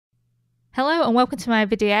Hello and welcome to my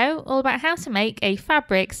video all about how to make a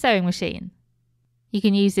fabric sewing machine. You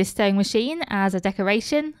can use this sewing machine as a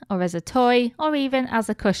decoration or as a toy or even as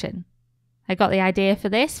a cushion. I got the idea for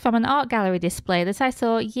this from an art gallery display that I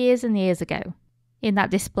saw years and years ago. In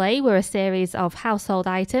that display were a series of household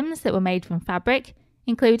items that were made from fabric,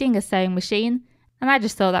 including a sewing machine, and I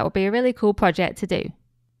just thought that would be a really cool project to do.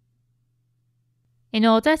 In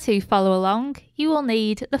order to follow along, you will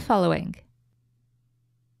need the following.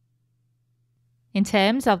 In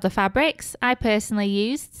terms of the fabrics, I personally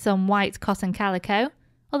used some white cotton calico,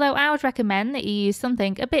 although I would recommend that you use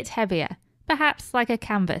something a bit heavier, perhaps like a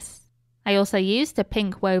canvas. I also used a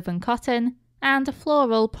pink woven cotton and a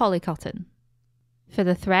floral polycotton. For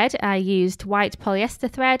the thread, I used white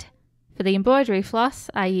polyester thread. For the embroidery floss,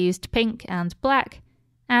 I used pink and black,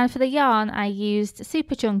 and for the yarn, I used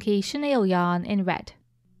super chunky chenille yarn in red.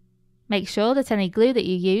 Make sure that any glue that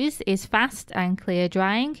you use is fast and clear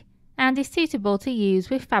drying, and is suitable to use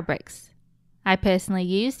with fabrics. I personally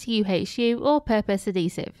used UHU all-purpose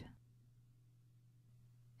adhesive.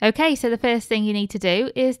 Okay, so the first thing you need to do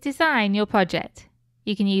is design your project.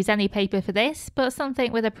 You can use any paper for this, but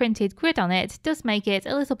something with a printed grid on it does make it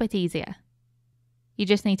a little bit easier. You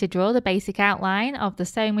just need to draw the basic outline of the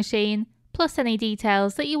sewing machine, plus any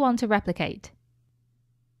details that you want to replicate.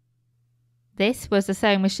 This was the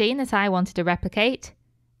sewing machine that I wanted to replicate,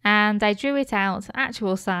 and I drew it out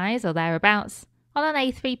actual size or thereabouts on an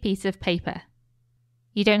A3 piece of paper.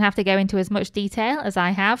 You don't have to go into as much detail as I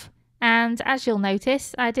have, and as you'll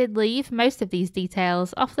notice, I did leave most of these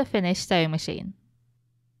details off the finished sewing machine.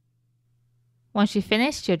 Once you've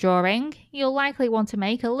finished your drawing, you'll likely want to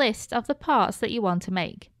make a list of the parts that you want to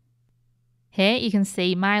make. Here you can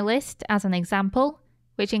see my list as an example,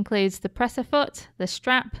 which includes the presser foot, the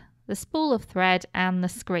strap, the spool of thread and the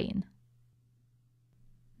screen.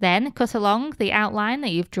 Then cut along the outline that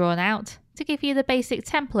you've drawn out to give you the basic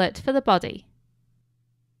template for the body.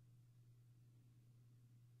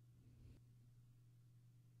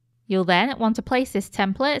 You'll then want to place this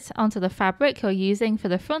template onto the fabric you're using for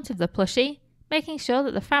the front of the plushie, making sure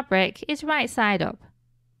that the fabric is right side up.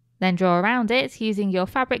 Then draw around it using your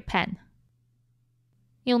fabric pen.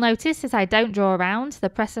 You'll notice that I don't draw around the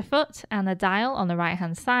presser foot and the dial on the right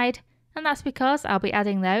hand side, and that's because I'll be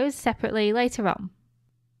adding those separately later on.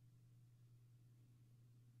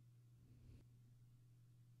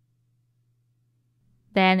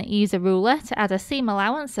 Then use a ruler to add a seam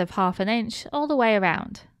allowance of 1/2 inch all the way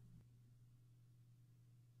around.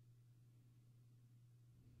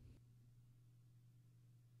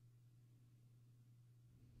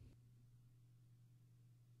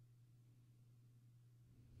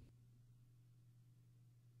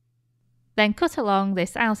 Then cut along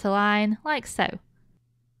this outer line like so.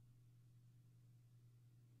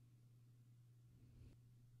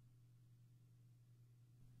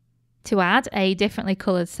 To add a differently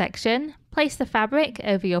coloured section, place the fabric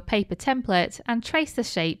over your paper template and trace the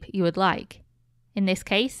shape you would like. In this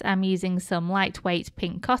case, I'm using some lightweight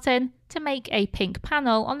pink cotton to make a pink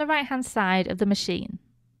panel on the right hand side of the machine.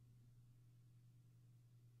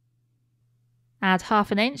 Add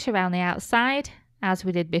 1/2 inch around the outside, as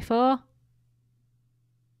we did before.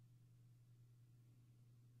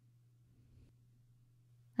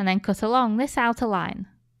 And then cut along this outer line.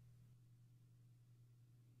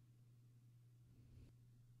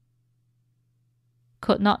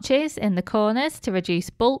 Cut notches in the corners to reduce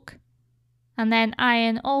bulk, and then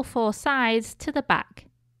iron all 4 sides to the back,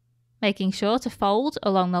 making sure to fold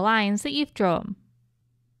along the lines that you've drawn.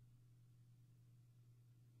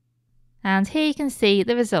 And here you can see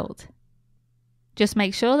the result. Just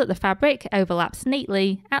make sure that the fabric overlaps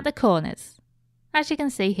neatly at the corners, as you can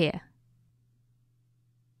see here.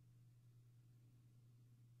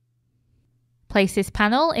 Place this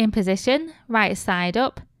panel in position, right side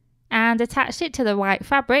up, and attach it to the white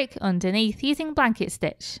fabric underneath using blanket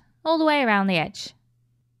stitch, all the way around the edge.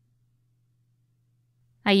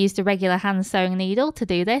 I used a regular hand sewing needle to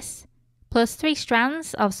do this, plus 3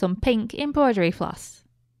 strands of some pink embroidery floss.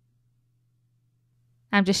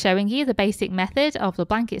 I'm just showing you the basic method of the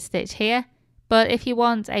blanket stitch here, but if you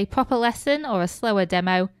want a proper lesson or a slower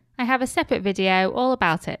demo, I have a separate video all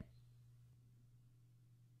about it.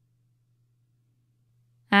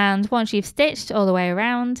 And once you've stitched all the way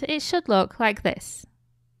around, it should look like this.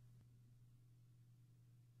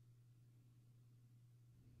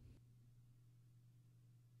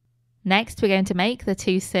 Next, we're going to make the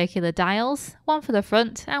 2 circular dials, one for the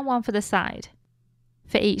front and one for the side.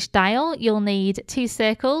 For each dial, you'll need 2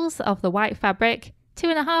 circles of the white fabric,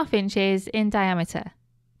 2.5 inches in diameter,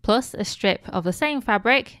 plus a strip of the same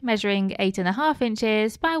fabric measuring 8.5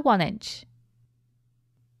 inches by 1 inch.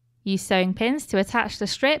 Use sewing pins to attach the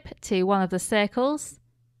strip to one of the circles,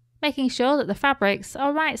 making sure that the fabrics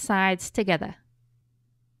are right sides together.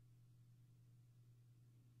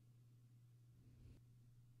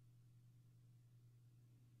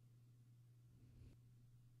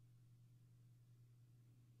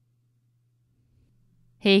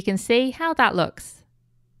 Here you can see how that looks,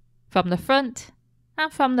 from the front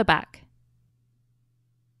and from the back.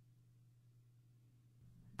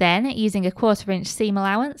 Then, using a 1/4 inch seam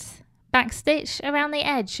allowance, backstitch around the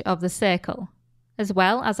edge of the circle, as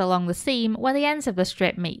well as along the seam where the ends of the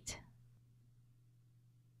strip meet.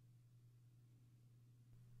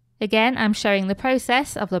 Again, I'm showing the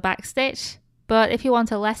process of the backstitch, but if you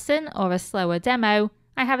want a lesson or a slower demo,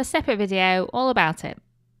 I have a separate video all about it.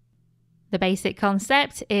 The basic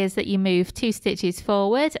concept is that you move 2 stitches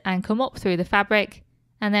forward and come up through the fabric,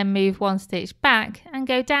 and then move 1 stitch back and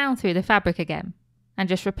go down through the fabric again, and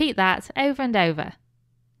just repeat that over and over.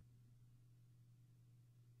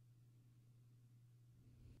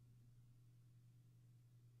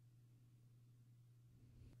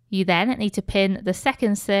 You then need to pin the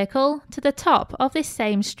second circle to the top of this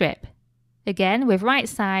same strip, again with right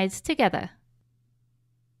sides together.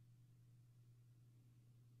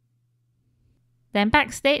 Then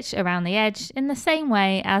backstitch around the edge in the same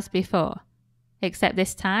way as before, except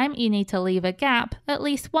this time you need to leave a gap at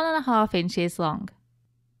least 1.5 inches long.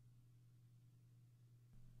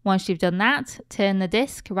 Once you've done that, turn the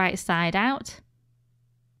disc right side out,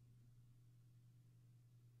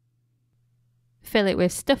 fill it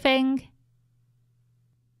with stuffing,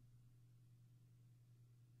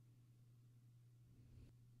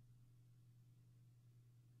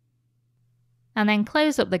 and then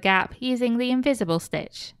close up the gap using the invisible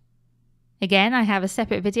stitch. Again, I have a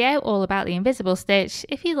separate video all about the invisible stitch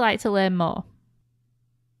if you'd like to learn more.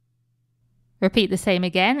 Repeat the same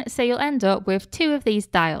again, so you'll end up with 2 of these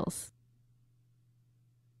dials.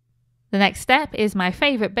 The next step is my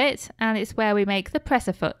favourite bit, and it's where we make the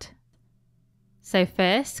presser foot. So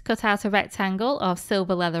first, cut out a rectangle of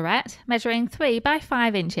silver leatherette measuring 3 by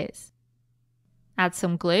 5 inches. Add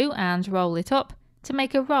some glue and roll it up to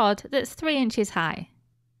make a rod that's 3 inches high.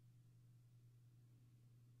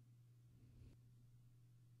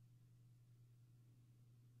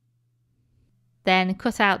 Then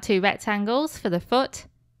cut out 2 rectangles for the foot,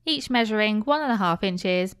 each measuring 1.5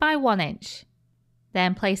 inches by 1 inch.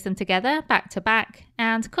 Then place them together back to back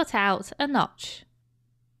and cut out a notch.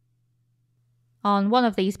 On one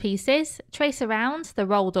of these pieces, trace around the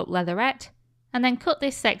rolled up leatherette and then cut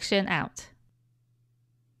this section out.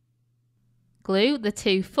 Glue the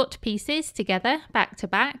 2 foot pieces together back to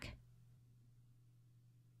back.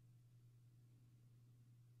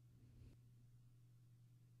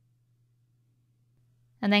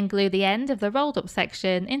 And then glue the end of the rolled up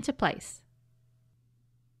section into place.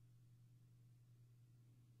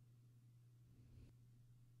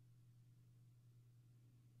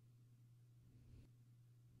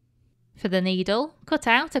 For the needle, cut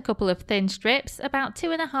out a couple of thin strips about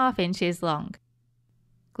 2.5 inches long.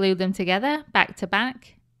 Glue them together back to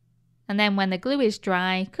back, and then when the glue is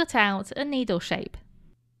dry, cut out a needle shape.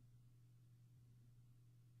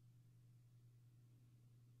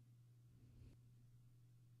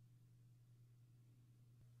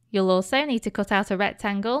 You'll also need to cut out a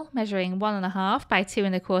rectangle measuring 1.5 by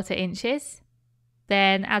 2.25 inches.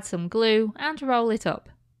 Then add some glue and roll it up.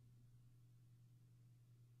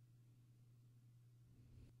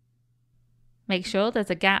 Make sure there's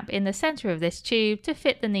a gap in the centre of this tube to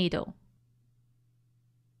fit the needle.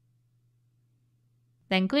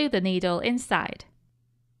 Then glue the needle inside.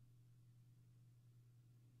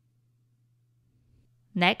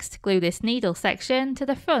 Next, glue this needle section to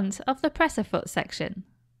the front of the presser foot section,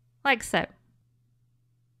 like so.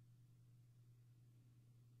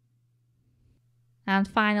 And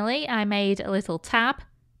finally, I made a little tab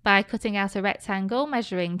by cutting out a rectangle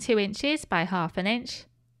measuring 2 inches by 1/2 inch,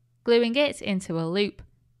 gluing it into a loop,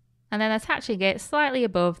 and then attaching it slightly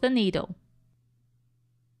above the needle.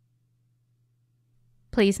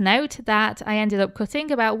 Please note that I ended up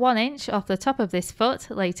cutting about 1 inch off the top of this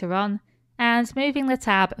foot later on and moving the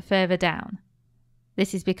tab further down.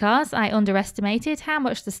 This is because I underestimated how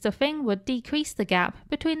much the stuffing would decrease the gap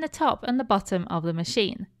between the top and the bottom of the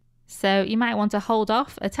machine. So you might want to hold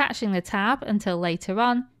off attaching the tab until later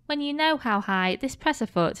on when you know how high this presser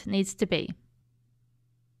foot needs to be.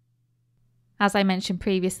 As I mentioned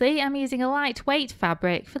previously, I'm using a lightweight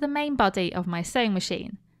fabric for the main body of my sewing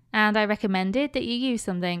machine, and I recommended that you use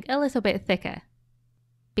something a little bit thicker.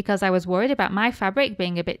 Because I was worried about my fabric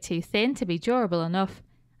being a bit too thin to be durable enough,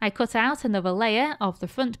 I cut out another layer of the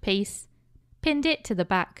front piece, pinned it to the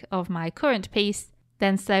back of my current piece,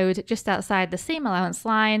 then sewed just outside the seam allowance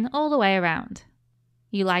line all the way around.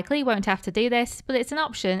 You likely won't have to do this, but it's an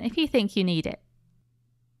option if you think you need it.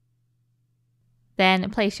 Then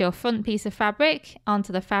place your front piece of fabric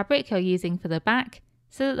onto the fabric you're using for the back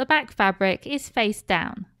so that the back fabric is face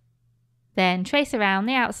down. Then trace around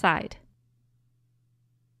the outside.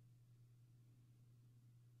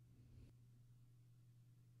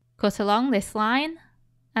 Cut along this line,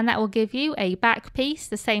 and that will give you a back piece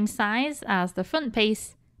the same size as the front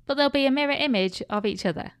piece, but there'll be a mirror image of each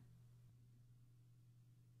other.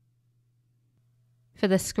 For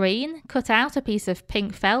the screen, cut out a piece of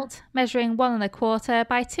pink felt measuring 1 1/4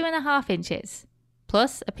 by 2.5 inches,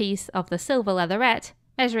 plus a piece of the silver leatherette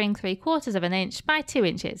measuring 3/4 inch by 2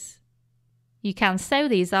 inches. You can sew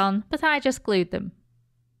these on, but I just glued them.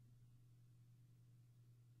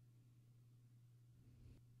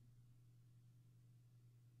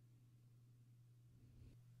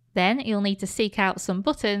 Then you'll need to seek out some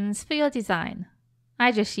buttons for your design.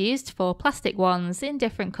 I just used 4 plastic ones in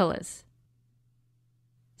different colours.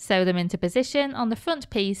 Sew them into position on the front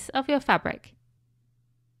piece of your fabric.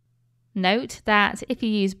 Note that if you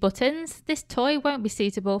use buttons, this toy won't be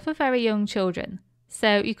suitable for very young children,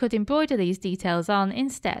 so you could embroider these details on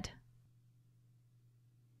instead.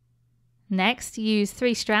 Next, use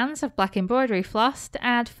 3 strands of black embroidery floss to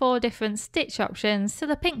add 4 different stitch options to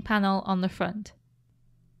the pink panel on the front.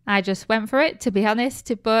 I just went for it, to be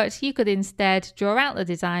honest, but you could instead draw out the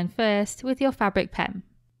design first with your fabric pen.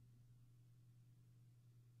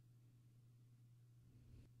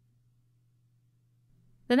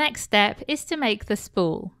 The next step is to make the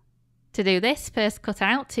spool. To do this, first cut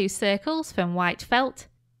out 2 circles from white felt,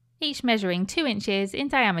 each measuring 2 inches in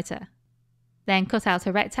diameter. Then cut out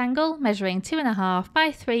a rectangle measuring 2.5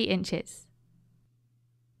 by 3 inches.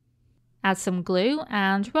 Add some glue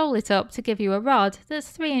and roll it up to give you a rod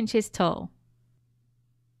that's 3 inches tall.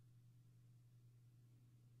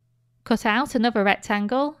 Cut out another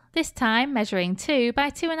rectangle, this time measuring 2 by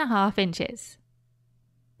 2.5 inches.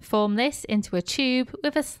 Form this into a tube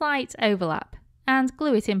with a slight overlap and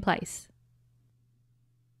glue it in place.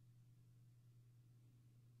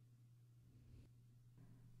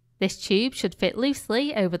 This tube should fit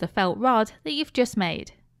loosely over the felt rod that you've just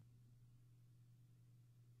made.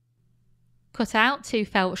 Cut out 2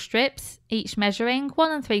 felt strips, each measuring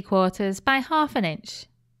 1 3/4 by 1/2 inch.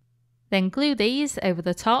 Then glue these over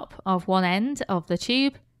the top of one end of the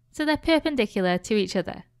tube so they're perpendicular to each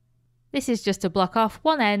other. This is just to block off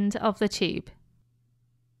one end of the tube.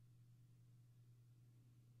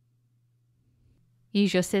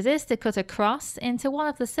 Use your scissors to cut a cross into one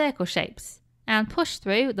of the circle shapes and push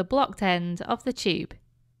through the blocked end of the tube.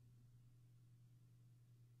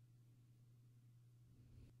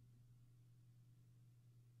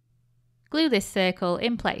 Glue this circle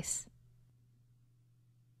in place.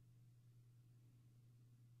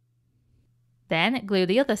 Then glue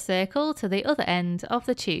the other circle to the other end of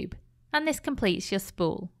the tube, and this completes your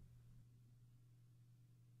spool.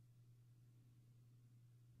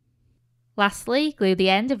 Lastly, glue the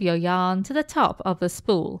end of your yarn to the top of the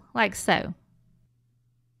spool, like so.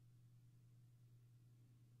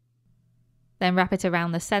 Then wrap it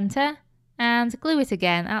around the centre and glue it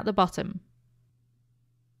again at the bottom.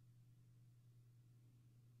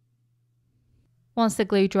 Once the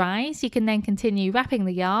glue dries, you can then continue wrapping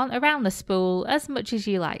the yarn around the spool as much as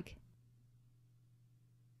you like.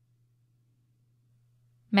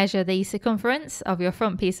 Measure the circumference of your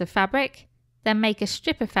front piece of fabric, then make a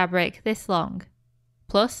strip of fabric this long,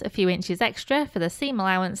 plus a few inches extra for the seam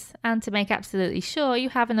allowance and to make absolutely sure you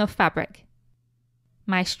have enough fabric.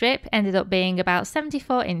 My strip ended up being about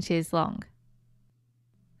 74 inches long.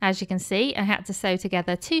 As you can see, I had to sew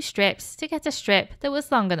together 2 strips to get a strip that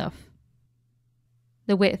was long enough.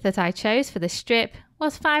 The width that I chose for this strip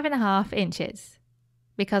was 5.5 inches.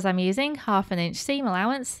 Because I'm using 1/2 inch seam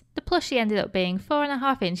allowance, the plushie ended up being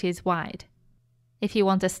 4.5 inches wide. If you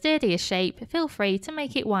want a sturdier shape, feel free to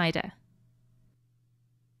make it wider.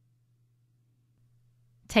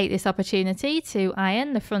 Take this opportunity to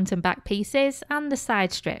iron the front and back pieces and the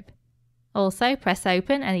side strip. Also press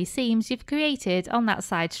open any seams you've created on that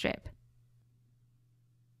side strip.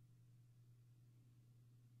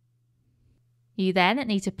 You then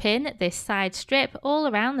need to pin this side strip all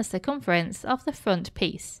around the circumference of the front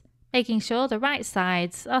piece, making sure the right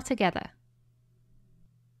sides are together.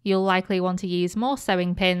 You'll likely want to use more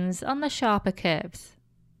sewing pins on the sharper curves.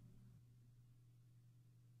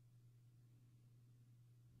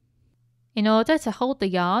 In order to hold the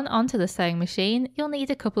yarn onto the sewing machine, you'll need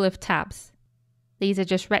a couple of tabs. These are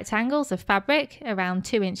just rectangles of fabric around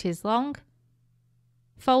 2 inches long,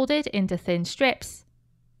 folded into thin strips,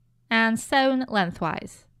 and sewn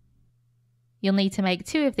lengthwise. You'll need to make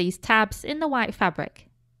 2 of these tabs in the white fabric.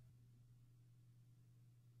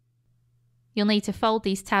 You'll need to fold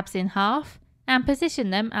these tabs in half and position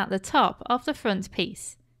them at the top of the front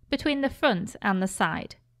piece, between the front and the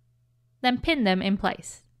side. Then pin them in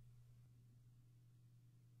place.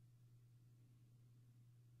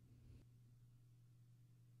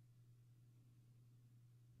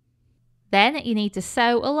 Then you need to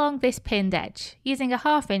sew along this pinned edge using a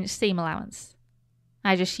 1/2 inch seam allowance.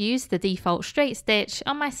 I just used the default straight stitch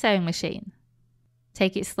on my sewing machine.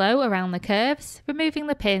 Take it slow around the curves, removing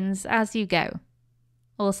the pins as you go.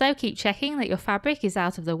 Also keep checking that your fabric is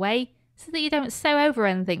out of the way so that you don't sew over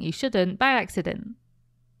anything you shouldn't by accident.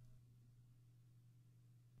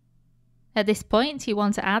 At this point you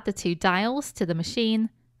want to add the 2 dials to the machine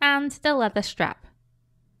and the leather strap.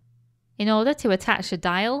 In order to attach a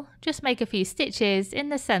dial, just make a few stitches in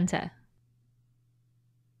the centre.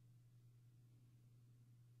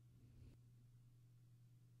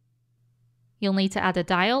 You'll need to add a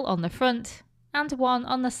dial on the front and one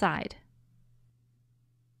on the side.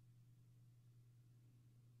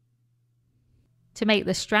 To make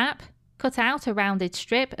the strap, cut out a rounded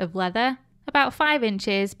strip of leather about 5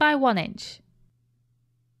 inches by 1 inch.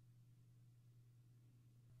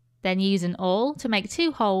 Then use an awl to make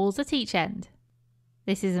 2 holes at each end.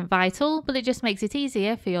 This isn't vital, but it just makes it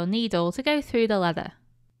easier for your needle to go through the leather.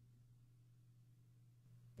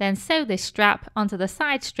 Then sew this strap onto the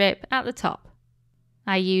side strip at the top.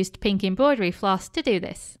 I used pink embroidery floss to do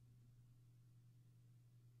this.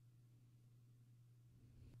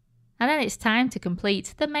 And then it's time to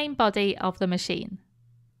complete the main body of the machine.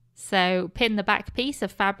 So pin the back piece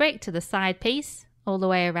of fabric to the side piece all the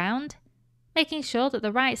way around, making sure that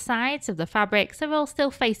the right sides of the fabrics are all still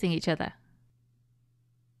facing each other.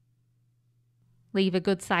 Leave a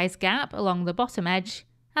good sized gap along the bottom edge,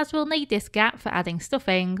 as we'll need this gap for adding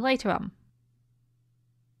stuffing later on.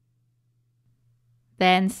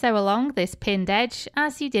 Then sew along this pinned edge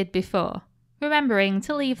as you did before, remembering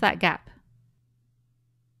to leave that gap.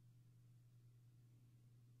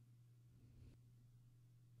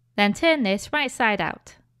 Then turn this right side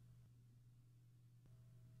out.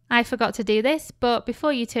 I forgot to do this, but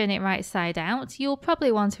before you turn it right side out, you'll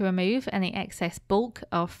probably want to remove any excess bulk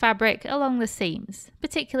of fabric along the seams,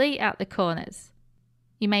 particularly at the corners.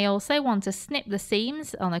 You may also want to snip the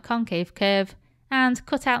seams on a concave curve and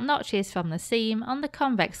cut out notches from the seam on the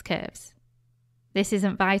convex curves. This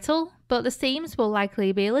isn't vital, but the seams will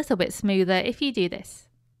likely be a little bit smoother if you do this.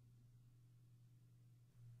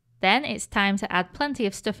 Then it's time to add plenty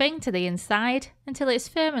of stuffing to the inside until it's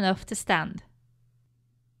firm enough to stand.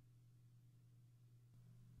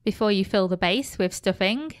 Before you fill the base with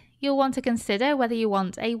stuffing, you'll want to consider whether you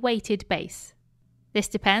want a weighted base. This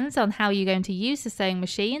depends on how you're going to use the sewing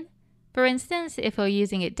machine. For instance, if you're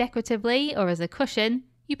using it decoratively or as a cushion,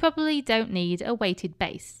 you probably don't need a weighted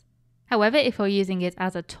base. However, if you're using it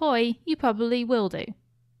as a toy, you probably will do.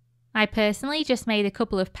 I personally just made a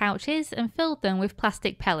couple of pouches and filled them with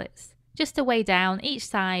plastic pellets, just to weigh down each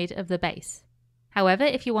side of the base. However,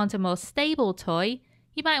 if you want a more stable toy,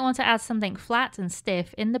 you might want to add something flat and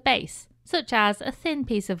stiff in the base, such as a thin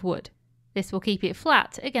piece of wood. This will keep it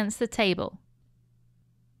flat against the table.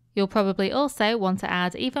 You'll probably also want to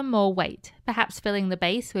add even more weight, perhaps filling the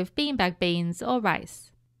base with beanbag beans or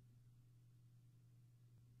rice.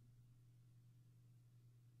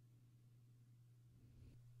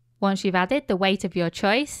 Once you've added the weight of your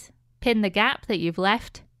choice, pin the gap that you've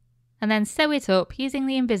left, and then sew it up using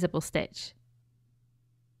the invisible stitch.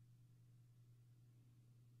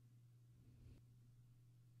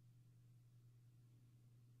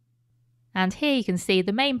 And here you can see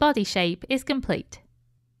the main body shape is complete.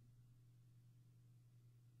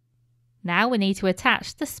 Now we need to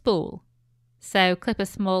attach the spool. So clip a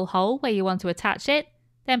small hole where you want to attach it,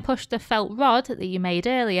 then push the felt rod that you made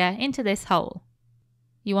earlier into this hole.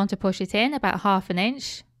 You want to push it in about 1/2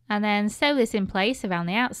 inch, and then sew this in place around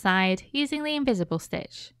the outside using the invisible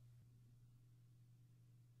stitch.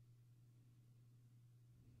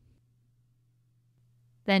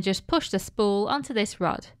 Then just push the spool onto this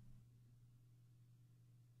rod.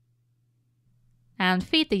 And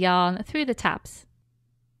feed the yarn through the tabs.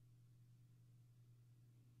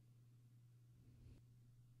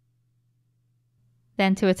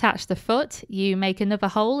 Then to attach the foot, you make another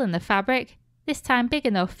hole in the fabric, this time big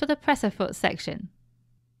enough for the presser foot section.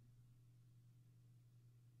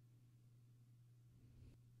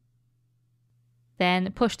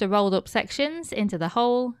 Then push the rolled up sections into the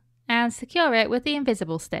hole and secure it with the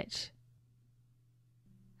invisible stitch.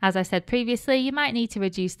 As I said previously, you might need to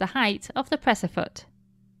reduce the height of the presser foot.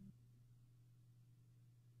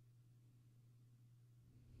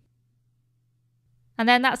 And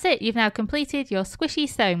then that's it, you've now completed your squishy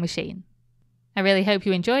sewing machine. I really hope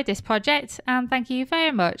you enjoyed this project and thank you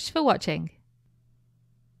very much for watching.